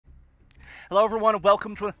Hello, everyone, and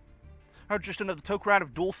welcome to just another Toku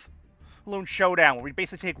Roundup Duel Saloon Showdown, where we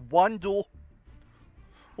basically take one duel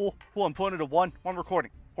and put it into one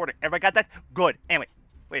recording. Everybody got that? Good. Anyway,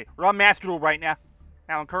 wait, we're on Master Duel right now.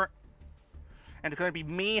 Now, current, and it's going to be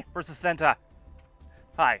me versus Senta.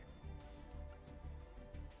 Hi.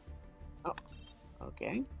 Oh,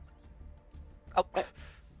 okay. Oh,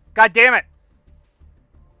 God damn it!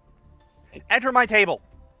 Enter my table.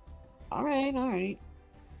 All right.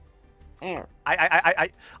 There.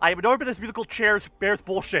 I have never been this musical chairs bears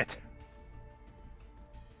bullshit.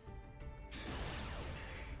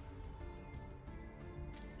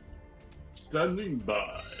 Standing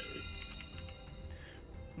by.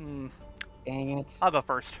 Dang it. I'll go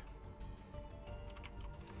first.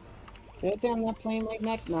 Good thing I'm not playing like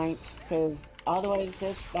Neck Knights, because otherwise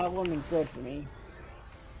that wouldn't be good for me.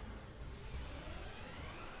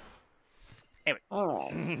 Anyway.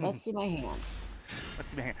 Alright, let's see my hands.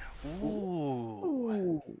 Let's see my hand.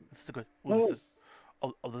 Ooh. This is a good. This is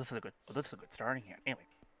a good. This is a good starting hand.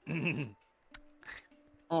 Anyway.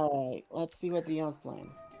 Alright, let's see what Dion's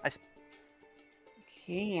playing.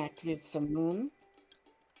 Okay, activate Saloon.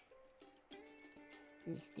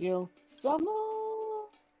 Steal Saloon.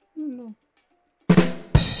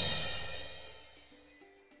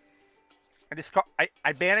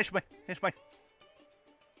 I banish my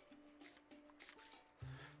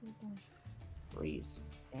Freeze.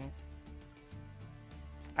 Okay.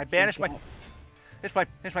 I banish my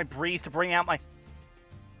breeze to bring out my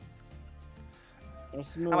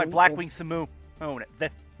Blackwing Saloon.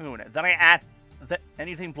 Then I add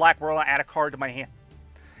anything black world. I add a card to my hand,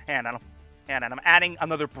 and I'm adding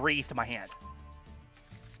another breeze to my hand.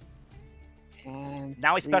 And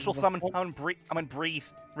now I special summon. I'm in breeze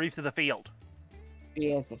to the field.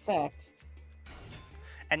 Yes, effect.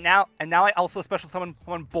 And now I also special summon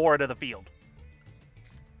one boar to the field.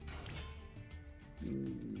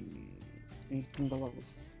 He's been below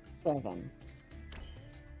 7.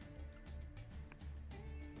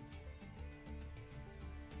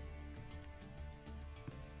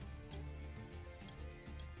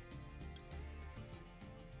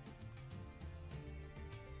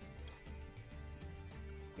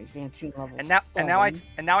 He's gonna tune level 7. And now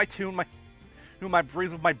I tune my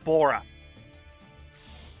breeze with my Bora.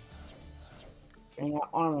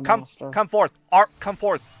 Armor come forth,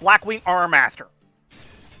 Blackwing Armor Master.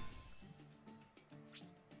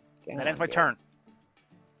 That ends my turn.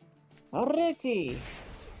 Alrighty.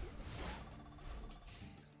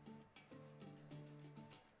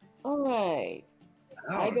 Alright.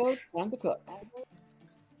 I go time to cook.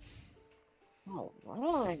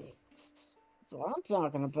 Alright. That's what I'm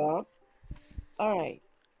talking about. Alright.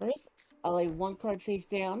 First, I'll lay one card face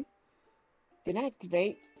down. Then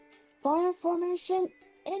activate Fire Formation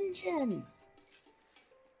Engine.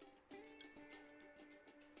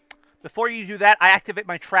 Before you do that, I activate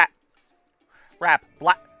my trap.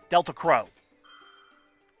 Black Delta Crow.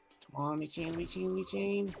 Come on, me chain.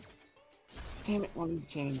 Damn it, one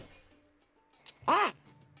chain. Ah!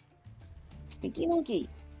 Stinky monkey.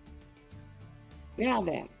 Now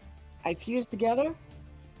then, I fuse together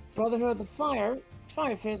Brotherhood of the Fire,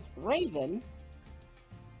 Firefist Raven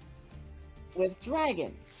with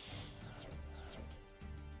Dragon.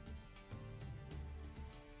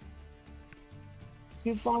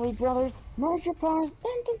 You Fiery Brothers, merge your powers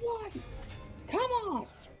into one! Come on!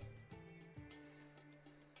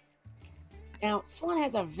 Now, Swan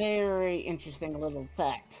has a very interesting little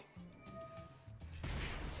effect.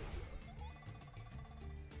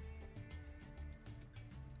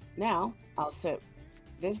 Now, I'll set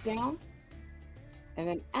this down, and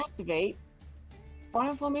then activate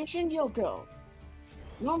Fire Formation Yoko.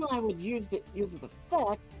 Normally I would use the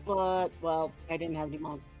effect, but, well, I didn't have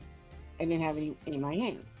any in my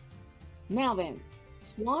hand. Now then,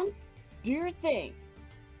 Swan, do your thing.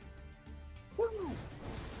 Woo!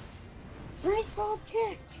 Graceful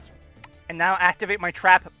kick. And now activate my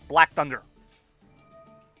trap, Black Thunder.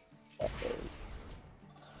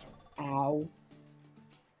 Ow.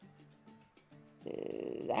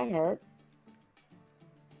 That hurt.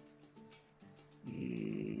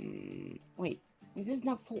 Wait, this is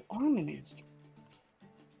not full armor master.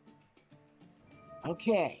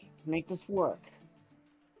 Okay, to make this work.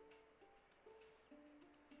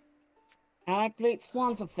 Now activate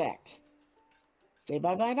Swan's effect. Say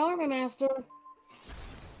bye-bye to Armor Master.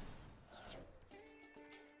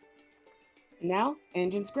 Now,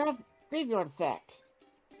 Engine's Graveyard effect.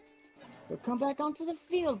 We'll come back onto the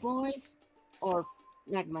field, boys. Or,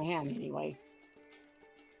 not in my hand, anyway.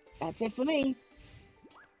 That's it for me.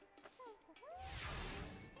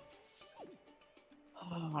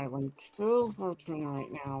 Oh, I went full fortune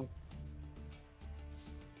right now.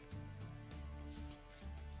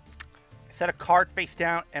 Set a card face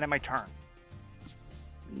down, and end my turn.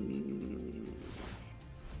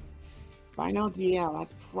 Final DL,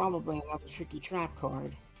 that's probably another tricky trap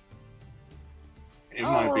card. It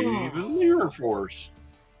might be even Mirror Force.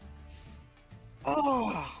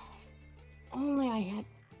 Oh, only I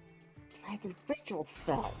had the ritual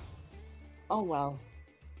spell. Oh well.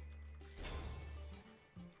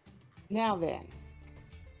 Now then.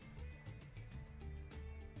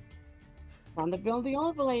 From the building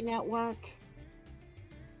overlay network.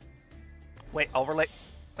 Wait, overlay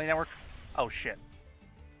network? Oh shit.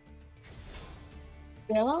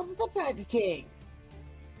 Sailor's the Tiger King.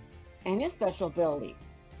 And his special ability.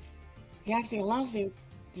 He actually allows me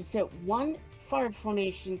to set one fire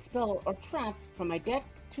formation spell or trap from my deck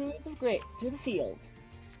to the field.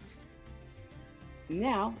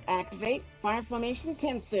 Now activate Fire Formation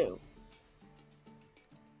Tensu.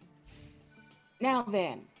 Now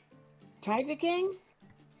then, Tiger King,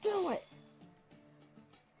 do it.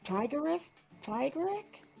 Tigeric,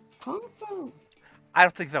 Kung Fu. I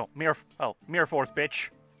don't think so. Mirror Force, bitch.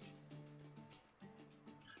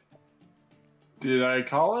 Did I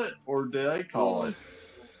call it, or did I call it?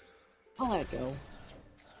 I'll let it go.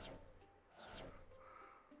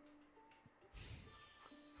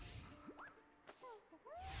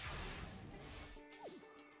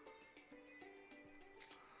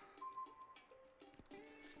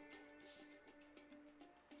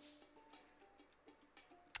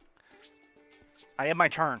 I have my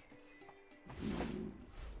turn.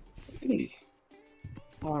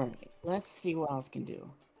 Alright, let's see what else can do.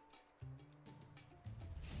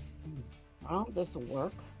 Well, this will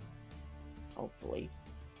work. Hopefully.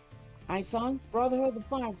 I summon Brotherhood of the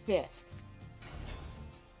Fire Fist.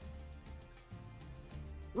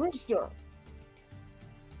 Rooster.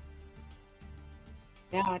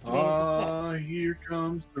 Now activate his effect. Here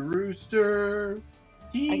comes the rooster.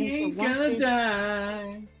 He ain't gonna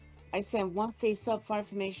die. I send one face-up Fire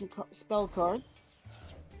Formation spell card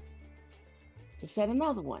to set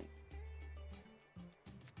another one.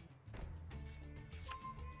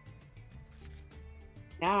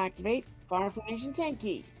 Now activate Fire Formation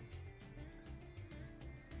Tenki.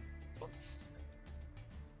 Oops.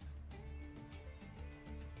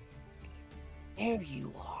 There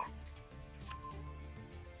you are.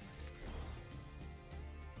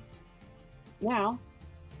 Now,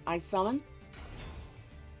 I summon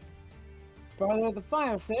Brother of the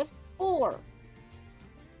Fire Fist 4.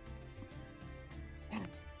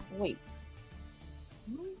 Wait.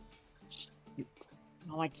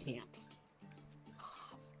 No, I can't.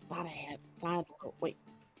 Thought I had. Wait.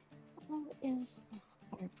 What is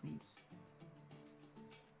Fire Prince?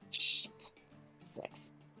 Shit.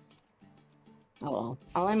 6. Oh well.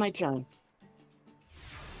 I'll end my turn.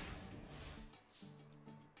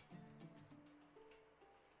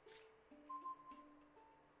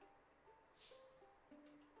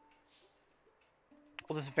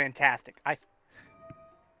 Well, this is fantastic. I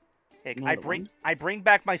bring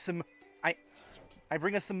back my I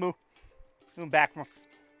bring a Saloon back from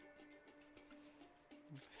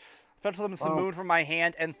special summon Saloon from my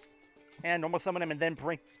hand and normal summon him and then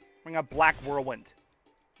bring a Black Whirlwind.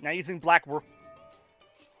 Now using Black Whirlwind,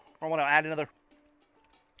 I want to add another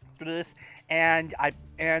to this, and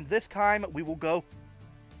this time we will go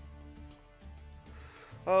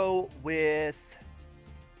with.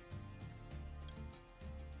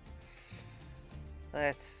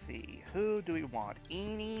 Let's see, who do we want?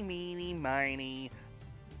 Eeny, meeny, miny,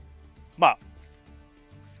 Mo.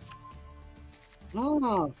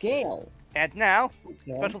 Oh, Gale. And now,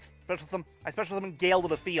 Okay. I special summon Gale to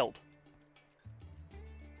the field.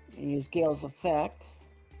 Use Gale's effect.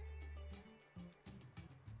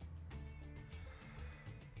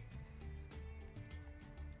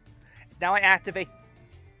 Now I activate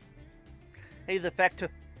his effect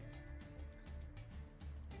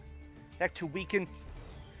to weaken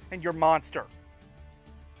and your monster.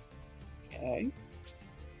 Okay.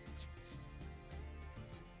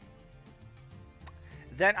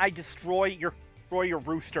 Then I destroy your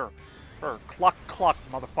rooster. Or cluck,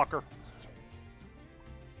 motherfucker.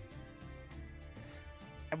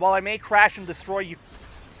 And while I may crash and destroy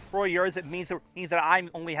yours, it means that I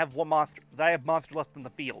only have one monster. That I have monster left in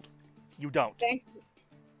the field. You don't.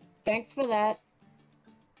 Thanks for that.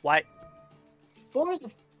 What?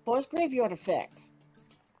 Force Graveyard effect.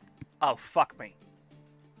 Oh, fuck me.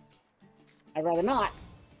 I'd rather not.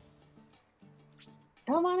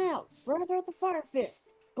 Come on out, Brother of the Fire Fist.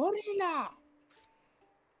 Gorilla!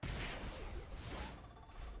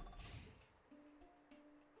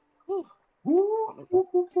 Whew.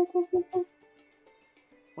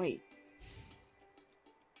 Wait.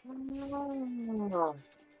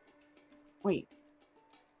 Wait.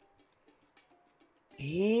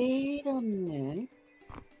 Wait a minute.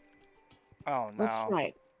 Oh Let's no. try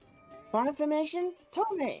it. Fire formation,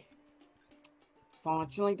 Tome.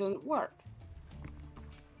 Fortunately, doesn't work.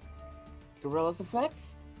 Gorilla's effect.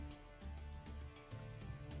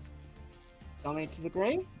 Tome to the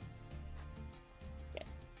grave. Yeah.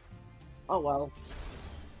 Oh well.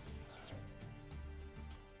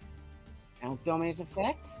 Now Dome's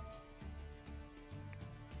effect.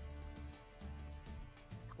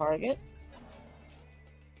 Target.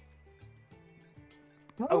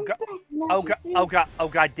 Oh god. Oh god. Oh god. Oh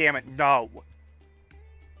god damn it. No.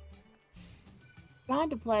 Time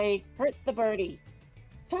to play Hurt the Birdie.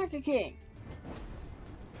 Target King.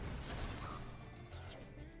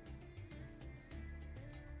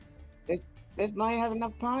 This might have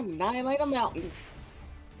enough power to annihilate a mountain.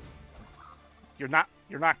 You're not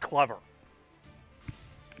clever.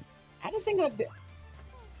 I had to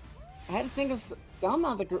think of some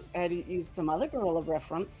other. I had to use some other gorilla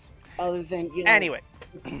reference other than Anyway.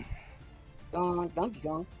 Donkey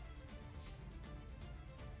Kong.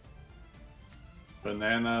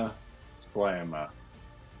 Banana Slammer.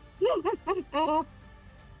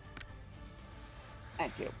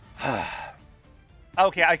 Thank you.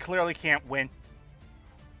 Okay, I clearly can't win.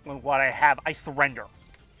 With what I have, I surrender.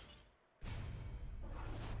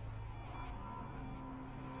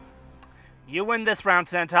 You win this round,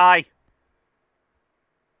 Sentai.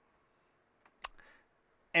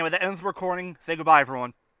 Anyway, that ends the recording. Say goodbye,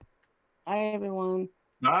 everyone. Hi, everyone.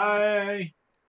 Bye.